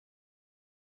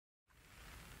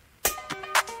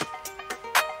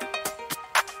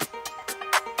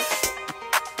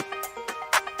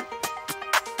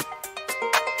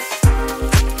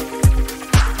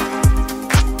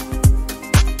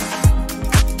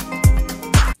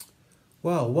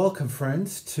Well, welcome,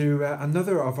 friends, to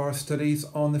another of our studies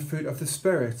on the fruit of the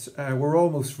Spirit. We're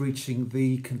almost reaching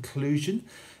the conclusion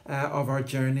of our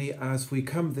journey as we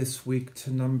come this week to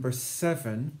number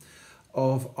 7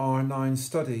 of our 9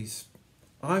 studies.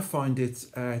 I find it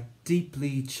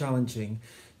deeply challenging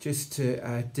just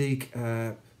to dig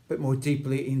a bit more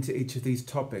deeply into each of these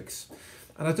topics.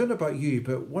 And I don't know about you,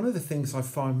 but one of the things I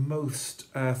find most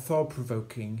thought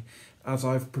provoking as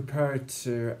I've prepared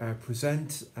to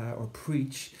present or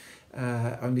preach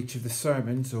on each of the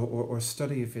sermons or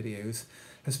study videos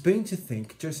has been to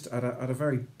think just at a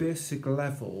very basic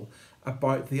level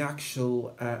about the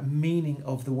actual meaning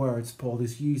of the words Paul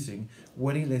is using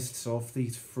when he lists off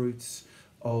these fruits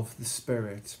of the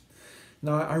Spirit.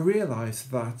 Now, I realise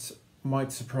that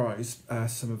might surprise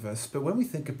some of us, but when we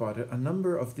think about it, a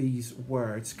number of these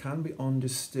words can be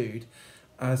understood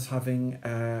as having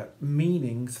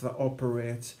meanings that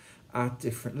operate at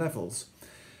different levels.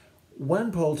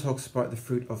 When Paul talks about the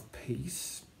fruit of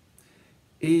peace,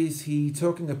 is he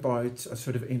talking about a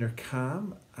sort of inner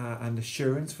calm and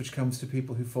assurance which comes to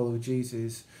people who follow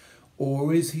Jesus,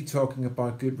 or is he talking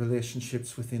about good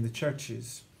relationships within the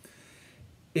churches?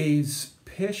 Is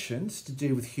patience to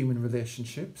do with human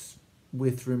relationships,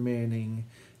 with remaining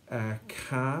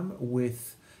calm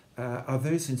with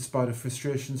others in spite of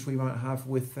frustrations we might have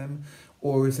with them?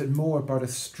 Or is it more about a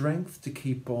strength to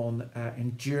keep on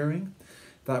enduring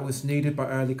that was needed by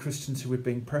early Christians who were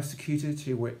being persecuted,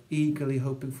 who were eagerly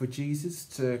hoping for Jesus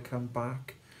to come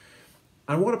back?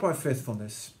 And what about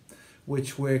faithfulness,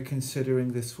 which we're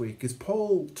considering this week? Is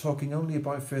Paul talking only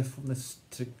about faithfulness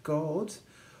to God,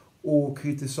 or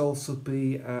could this also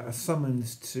be a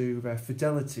summons to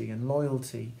fidelity and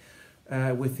loyalty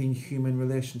within human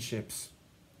relationships?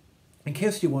 In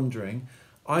case you're wondering,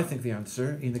 I think the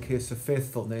answer in the case of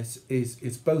faithfulness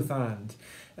is both and.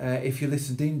 If you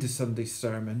listened in to Sunday's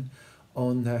sermon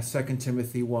on 2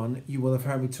 Timothy 1, you will have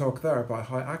heard me talk there about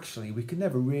how actually we can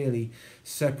never really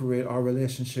separate our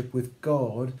relationship with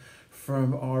God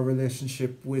from our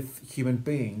relationship with human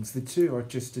beings. The two are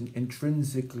just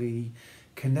intrinsically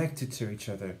connected to each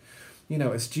other. You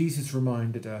know, as Jesus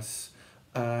reminded us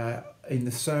in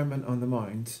the Sermon on the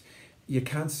Mount, you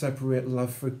can't separate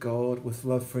love for God with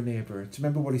love for neighbour. Do you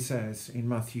remember what he says in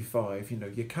Matthew 5? You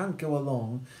know, you can't go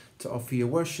along to offer your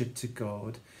worship to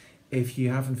God if you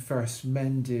haven't first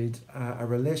mended a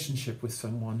relationship with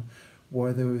someone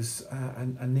where there was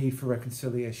a need for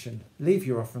reconciliation. Leave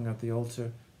your offering at the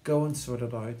altar, go and sort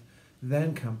it out,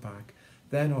 then come back,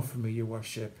 then offer me your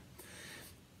worship.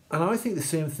 And I think the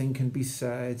same thing can be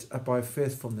said about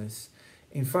faithfulness.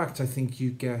 In fact, I think you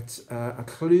get a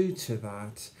clue to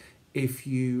that if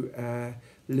you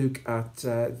look at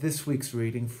this week's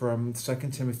reading from 2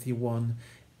 Timothy 1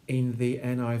 in the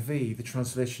NIV, the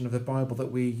translation of the Bible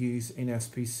that we use in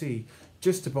SPC.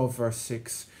 Just above verse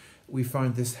 6, we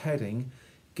find this heading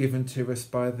given to us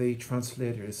by the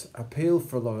translators: Appeal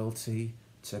for Loyalty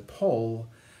to Paul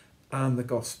and the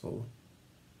Gospel.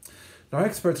 Now,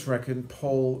 experts reckon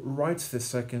Paul writes this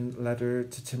second letter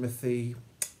to Timothy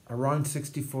around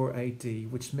 64 AD,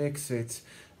 which makes it,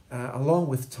 along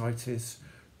with Titus,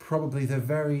 probably the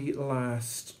very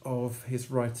last of his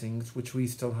writings, which we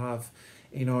still have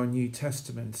in our New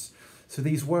Testaments. So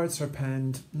these words are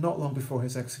penned not long before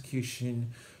his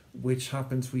execution, which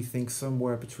happens, we think,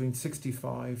 somewhere between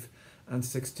 65 and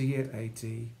 68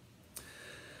 AD.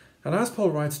 And as Paul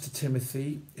writes to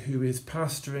Timothy, who is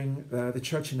pastoring the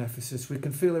church in Ephesus, we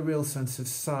can feel a real sense of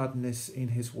sadness in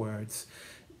his words.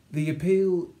 The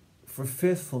appeal for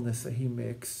faithfulness that he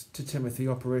makes to Timothy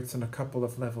operates on a couple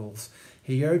of levels.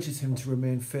 He urges him to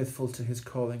remain faithful to his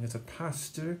calling as a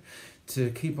pastor,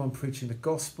 to keep on preaching the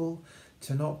gospel,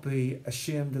 to not be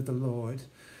ashamed of the Lord.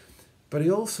 But he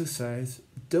also says,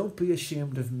 don't be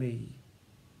ashamed of me.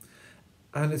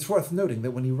 And it's worth noting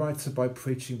that when he writes about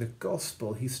preaching the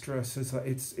gospel, he stresses that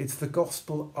it's the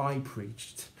gospel I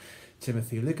preached,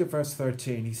 Timothy. Look at verse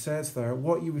 13. He says there,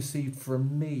 what you received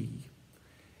from me,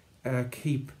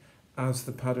 keep as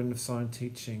the pattern of sound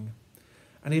teaching.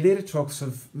 And he later talks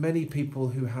of many people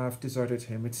who have deserted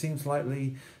him. It seems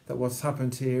likely that what's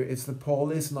happened here is that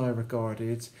Paul is now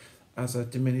regarded as a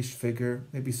diminished figure,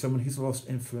 maybe someone who's lost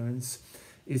influence,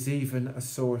 is even a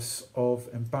source of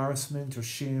embarrassment or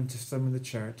shame to some in the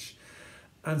church.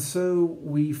 And so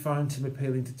we find him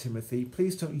appealing to Timothy,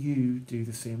 please don't you do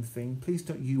the same thing. Please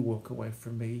don't you walk away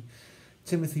from me.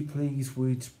 Timothy, please,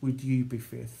 would you be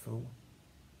faithful?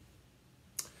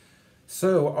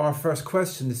 So our first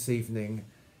question this evening,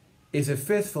 is it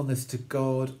faithfulness to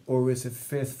God or is it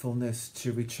faithfulness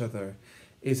to each other?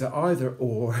 Is it either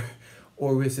or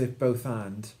is it both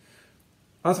and?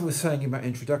 As I was saying in my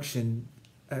introduction,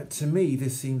 to me,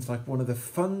 this seems like one of the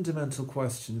fundamental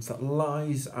questions that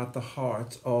lies at the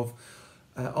heart of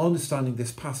understanding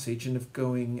this passage and of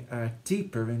going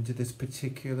deeper into this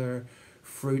particular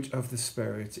fruit of the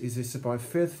Spirit. Is this about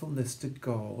faithfulness to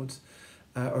God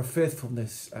or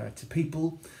faithfulness to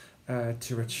people,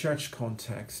 to a church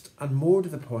context? And more to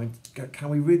the point, can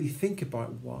we really think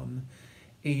about one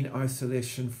in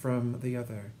isolation from the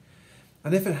other?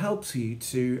 And if it helps you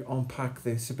to unpack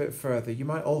this a bit further, you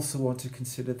might also want to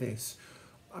consider this.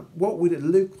 What would it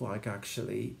look like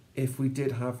actually if we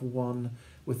did have one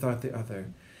without the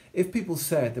other? If people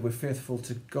said they were faithful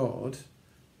to God,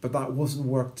 but that wasn't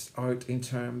worked out in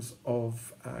terms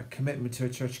of commitment to a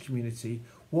church community,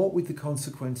 what would the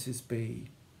consequences be?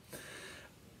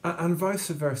 And vice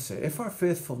versa. If our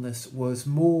faithfulness was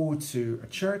more to a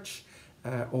church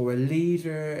or a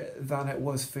leader than it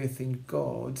was faith in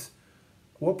God,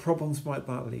 what problems might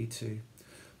that lead to?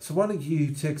 So why don't you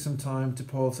take some time to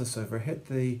pause this over, hit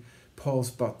the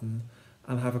pause button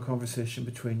and have a conversation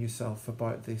between yourself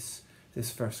about this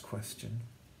first question.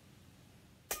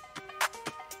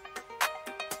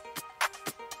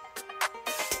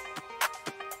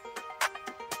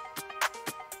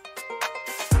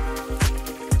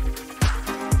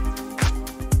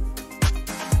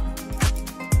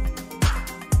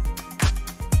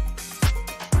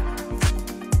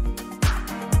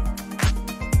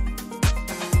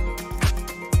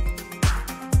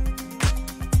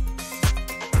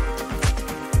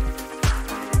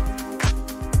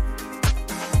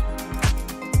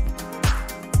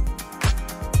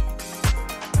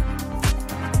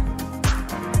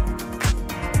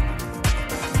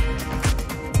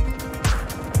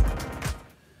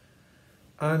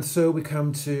 And so we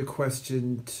come to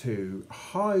question 2.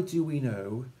 How do we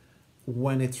know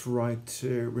when it's right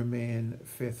to remain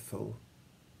faithful?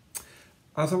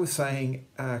 As I was saying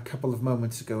a couple of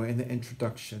moments ago in the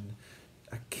introduction,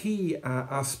 a key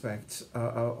aspect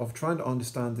of trying to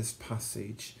understand this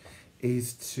passage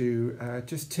is to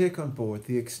just take on board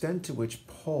the extent to which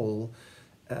Paul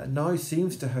now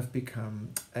seems to have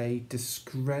become a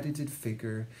discredited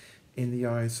figure in the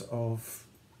eyes of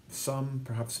some,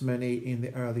 perhaps many, in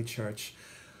the early church.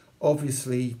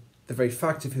 Obviously, the very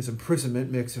fact of his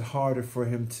imprisonment makes it harder for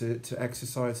him to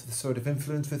exercise the sort of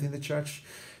influence within the church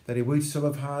that he would still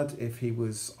have had if he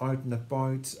was out and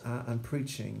about and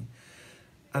preaching.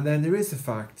 And then there is the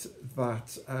fact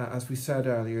that, as we said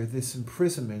earlier, this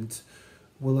imprisonment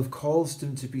will have caused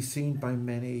him to be seen by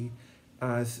many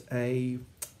as a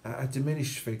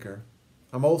diminished figure.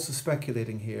 I'm also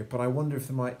speculating here, but I wonder if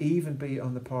there might even be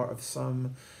on the part of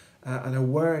some an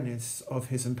awareness of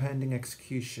his impending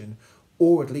execution,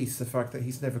 or at least the fact that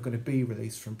he's never going to be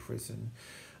released from prison.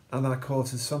 And that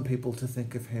causes some people to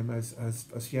think of him as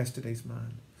yesterday's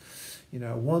man. You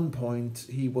know, at one point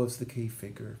he was the key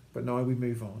figure, but now we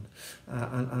move on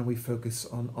and we focus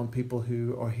on people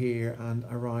who are here and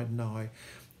around now.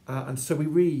 And so we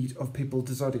read of people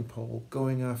deserting Paul,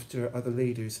 going after other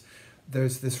leaders.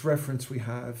 There's this reference we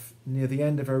have near the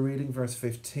end of our reading, verse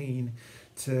 15,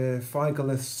 to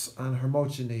Phygelus and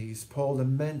Hermogenes. Paul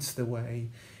laments the way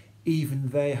even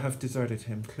they have deserted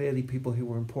him. Clearly people who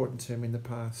were important to him in the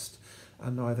past,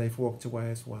 and now they've walked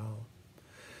away as well.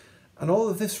 And all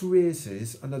of this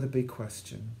raises another big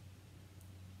question.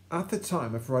 At the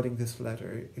time of writing this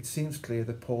letter, it seems clear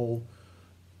that Paul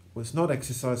was not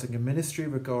exercising a ministry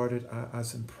regarded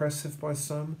as impressive by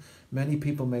some. Many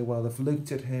people may well have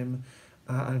looked at him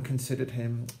and considered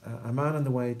him a man on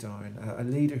the way down, a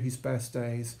leader whose best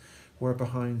days were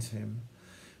behind him.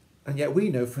 And yet we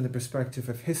know from the perspective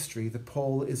of history that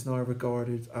Paul is now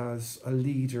regarded as a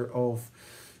leader of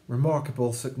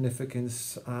remarkable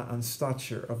significance and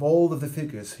stature. Of all of the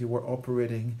figures who were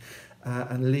operating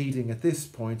and leading at this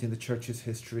point in the church's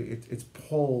history, it's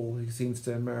Paul who seems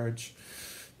to emerge,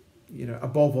 you know,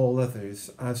 above all others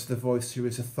as the voice who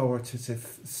is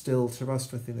authoritative still to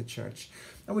us within the church.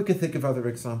 And we can think of other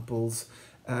examples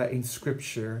in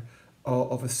Scripture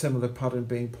of a similar pattern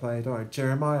being played out.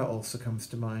 Jeremiah also comes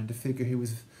to mind, a figure who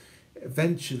was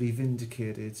eventually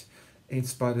vindicated in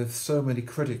spite of so many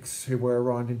critics who were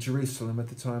around in Jerusalem at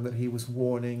the time that he was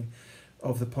warning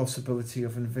of the possibility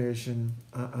of invasion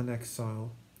and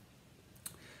exile.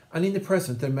 And in the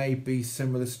present, there may be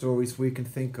similar stories we can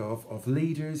think of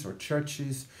leaders or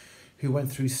churches who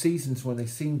went through seasons when they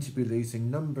seemed to be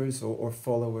losing numbers or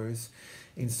followers.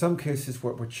 In some cases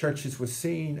where churches were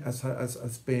seen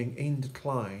as being in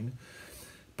decline,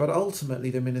 but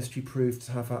ultimately the ministry proved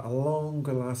to have a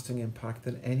longer lasting impact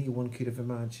than anyone could have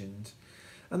imagined.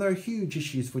 And there are huge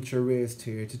issues which are raised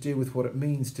here to do with what it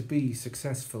means to be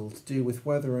successful, to do with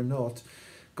whether or not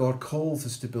God calls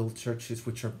us to build churches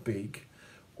which are big,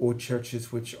 or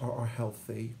churches which are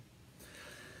healthy.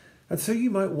 And so you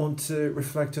might want to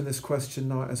reflect on this question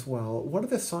now as well. What are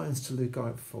the signs to look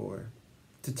out for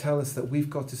to tell us that we've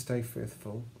got to stay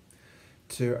faithful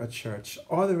to a church?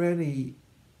 Are there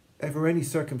ever any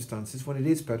circumstances when it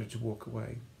is better to walk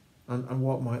away? And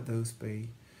what might those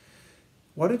be?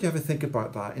 Why don't you have a think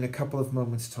about that in a couple of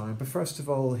moments' time? But first of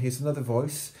all, here's another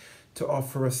voice to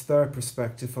offer us their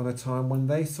perspective on a time when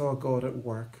they saw God at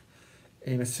work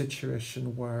in a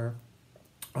situation where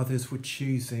others were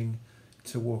choosing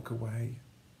to walk away.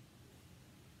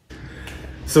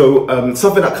 So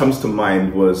something that comes to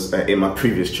mind was in my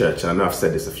previous church. I know I've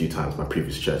said this a few times, my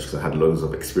previous church, because I had loads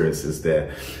of experiences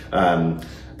there.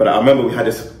 But I remember we had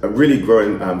a really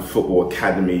growing football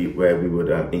academy where we would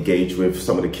engage with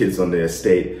some of the kids on the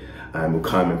estate, and we'll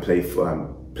come and play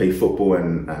football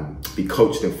and be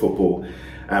coached in football.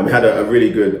 And we had a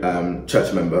really good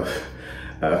church member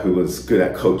who was good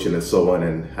at coaching and so on,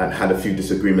 and had a few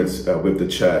disagreements with the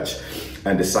church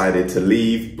and decided to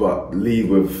leave, but leave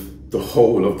with the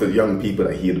whole of the young people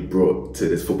that he had brought to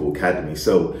this football academy.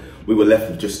 So we were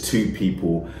left with just 2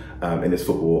 people in this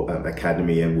football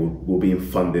academy, and we're being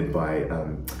funded by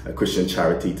a Christian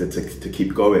charity to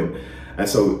keep going. And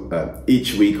so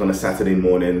each week on a Saturday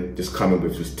morning, just coming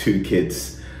with just 2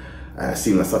 kids,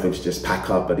 seemed like something to just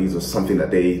pack up, but these was something that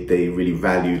they really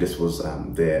value. This was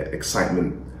their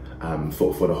excitement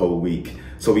for the whole week.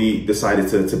 So we decided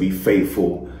to be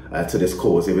faithful to this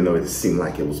cause, even though it seemed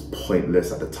like it was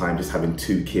pointless at the time, just having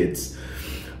 2 kids.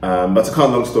 But to cut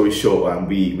a long story short,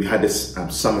 we had this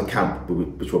summer camp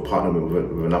which we're partnering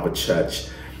with another church,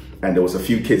 and there was a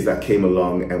few kids that came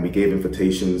along, and we gave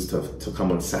invitations to come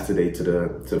on Saturday to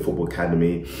the football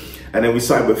academy. And then we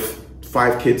started with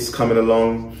 5 kids coming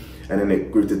along, and then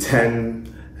it grew to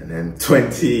 10, and then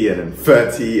 20, and then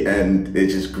 30, and it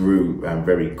just grew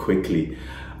very quickly.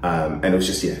 And it was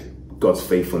just, God's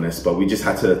faithfulness. But we just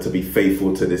had to be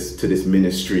faithful to this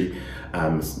ministry.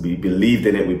 We believed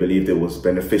in it. We believed it was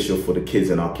beneficial for the kids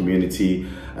in our community.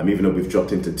 Even though we've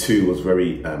dropped into 2, it was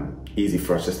very easy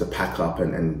for us just to pack up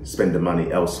and spend the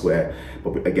money elsewhere.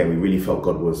 But again, we really felt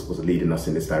God was leading us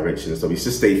in this direction. So we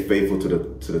just stayed faithful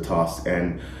to the task,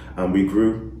 and we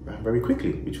grew very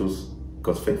quickly, which was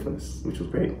God's faithfulness, which was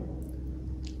great.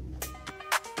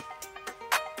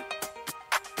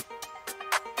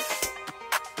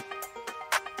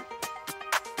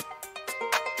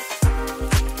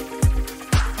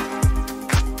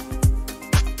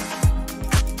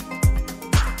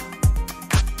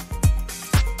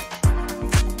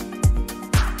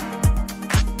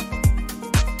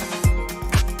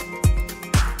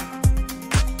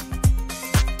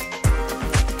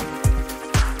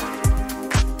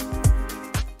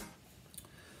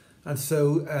 And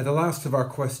so the last of our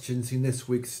questions in this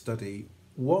week's study: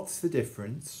 what's the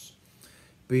difference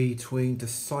between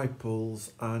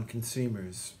disciples and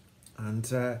consumers? And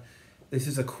this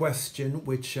is a question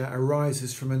which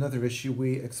arises from another issue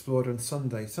we explored on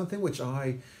Sunday, something which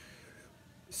I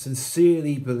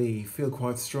sincerely feel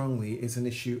quite strongly is an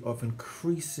issue of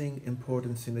increasing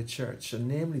importance in the church, and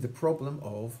namely the problem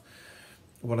of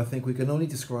what I think we can only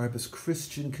describe as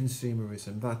Christian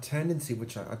consumerism, that tendency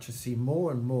which I just see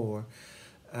more and more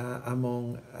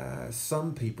among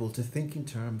some people to think in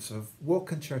terms of what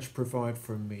can church provide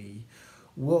for me,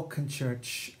 what can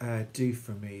church do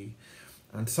for me.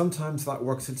 And sometimes that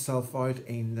works itself out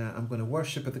in I'm going to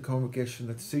worship at the congregation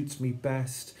that suits me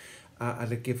best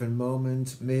at a given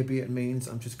moment. Maybe it means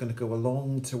I'm just going to go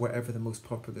along to wherever the most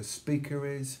popular speaker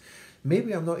is.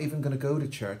 Maybe I'm not even going to go to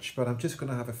church, but I'm just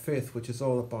going to have a faith which is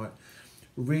all about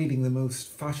reading the most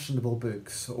fashionable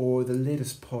books or the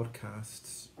latest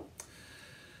podcasts.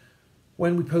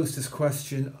 When we posed this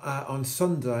question on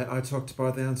Sunday, I talked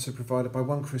about the answer provided by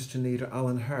one Christian leader,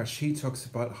 Alan Hirsch. He talks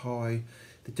about how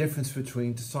the difference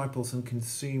between disciples and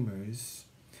consumers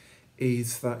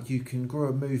is that you can grow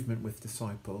a movement with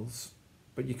disciples,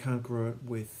 but you can't grow it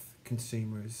with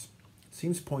consumers.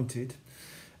 Seems pointed.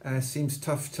 Seems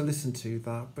tough to listen to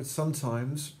that, but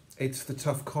sometimes it's the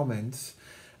tough comments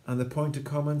and the pointed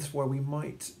comments where we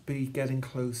might be getting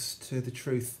close to the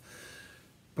truth.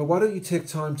 But why don't you take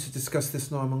time to discuss this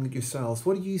now among yourselves?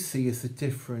 What do you see as the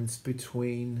difference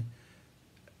between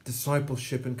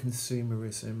discipleship and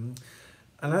consumerism?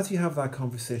 And as you have that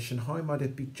conversation, how might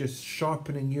it be just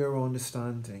sharpening your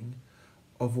understanding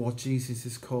of what Jesus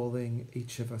is calling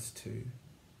each of us to?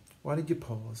 Why don't you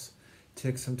pause?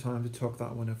 Take some time to talk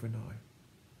that one over now.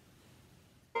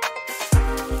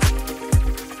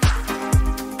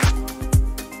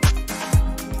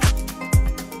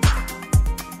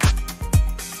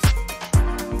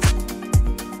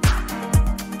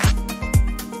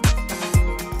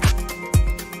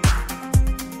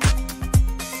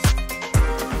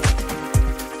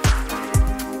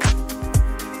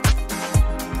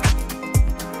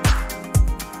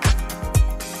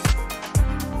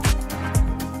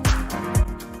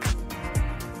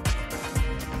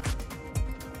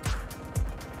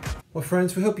 Well,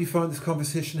 friends, we hope you found this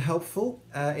conversation helpful.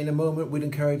 In a moment, we'd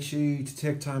encourage you to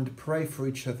take time to pray for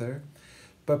each other.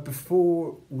 But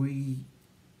before we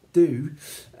do,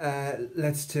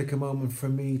 let's take a moment for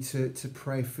me to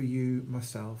pray for you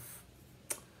myself.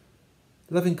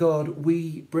 Loving God,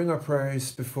 we bring our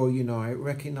prayers before you now,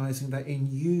 recognizing that in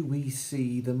you we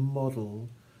see the model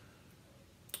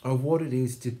of what it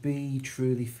is to be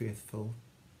truly faithful.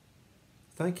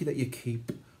 Thank you that you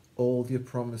keep all your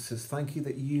promises. Thank you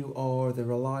that you are the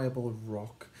reliable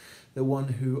rock, the one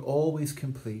who always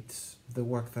completes the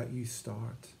work that you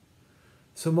start.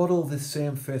 So model this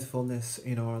same faithfulness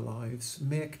in our lives.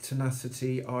 Make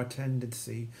tenacity our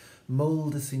tendency.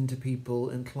 Mould us into people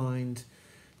inclined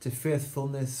to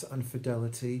faithfulness and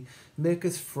fidelity. Make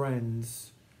us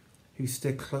friends who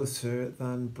stick closer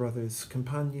than brothers,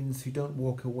 companions who don't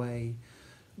walk away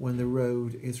when the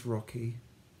road is rocky.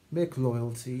 Make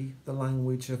loyalty the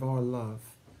language of our love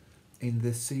in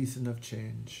this season of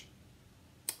change.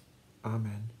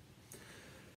 Amen.